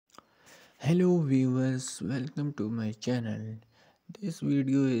Hello viewers, welcome to my channel. This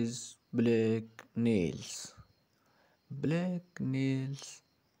video is black nails. Black nails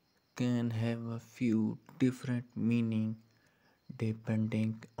can have a few different meaning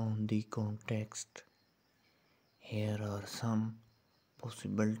depending on the context. Here are some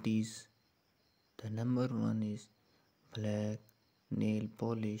possibilities. The number one is black nail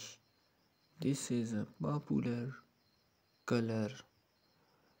polish. This is a popular color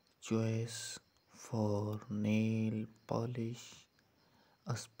choice for nail polish,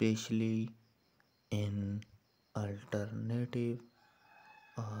 especially in alternative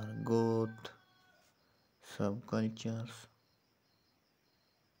or goth subcultures.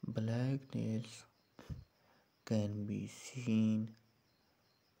 Black nails can be seen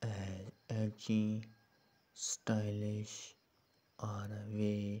as edgy, stylish, or a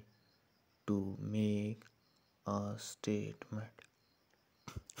way to make a statement.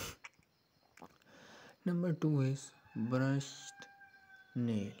 Number two is brushed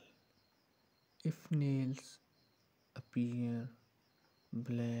nail. If nails appear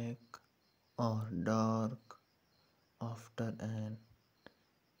black or dark after an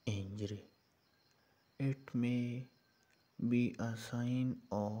injury, it may be a sign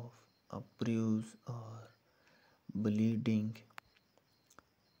of a bruise or bleeding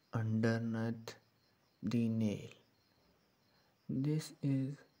underneath the nail. This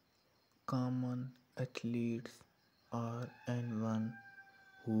is common athletes or anyone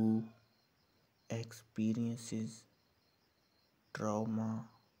who experiences trauma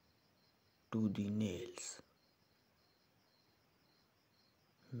to the nails.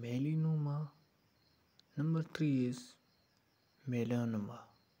 Melanoma. Number three is melanoma.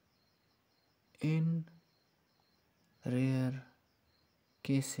 In rare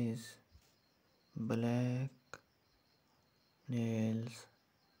cases, black nails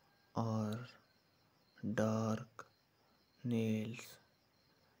or dark nails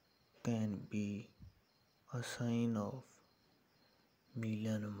can be a sign of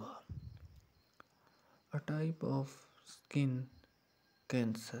melanoma, a type of skin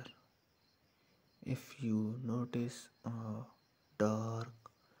cancer. If you notice a dark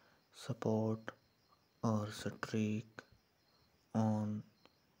spot or streak on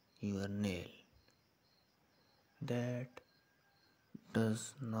your nail that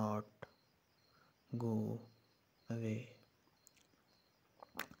does not go away,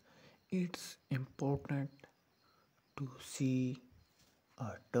 it's important to see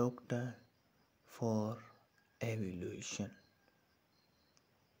a doctor for evaluation.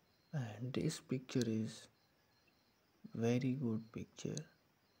 And this picture is very good picture.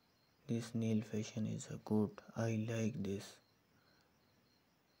 This nail fashion is a good. I like this.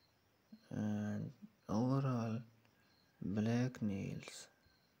 And overall, black nails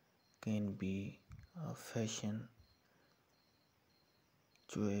can be a fashion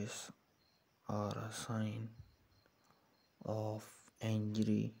choice or a sign of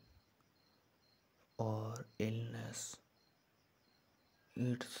injury or illness.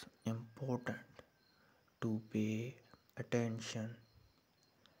 It's important to pay attention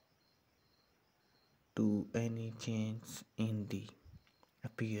to any change in the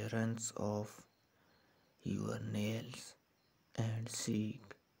appearance of your nails and seek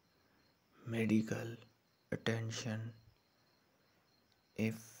medical attention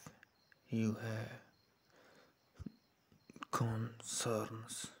if you have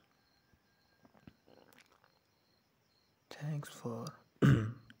concerns. Thanks for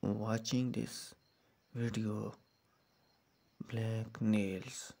watching this video, black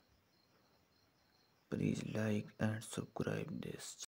nails. Please like and subscribe this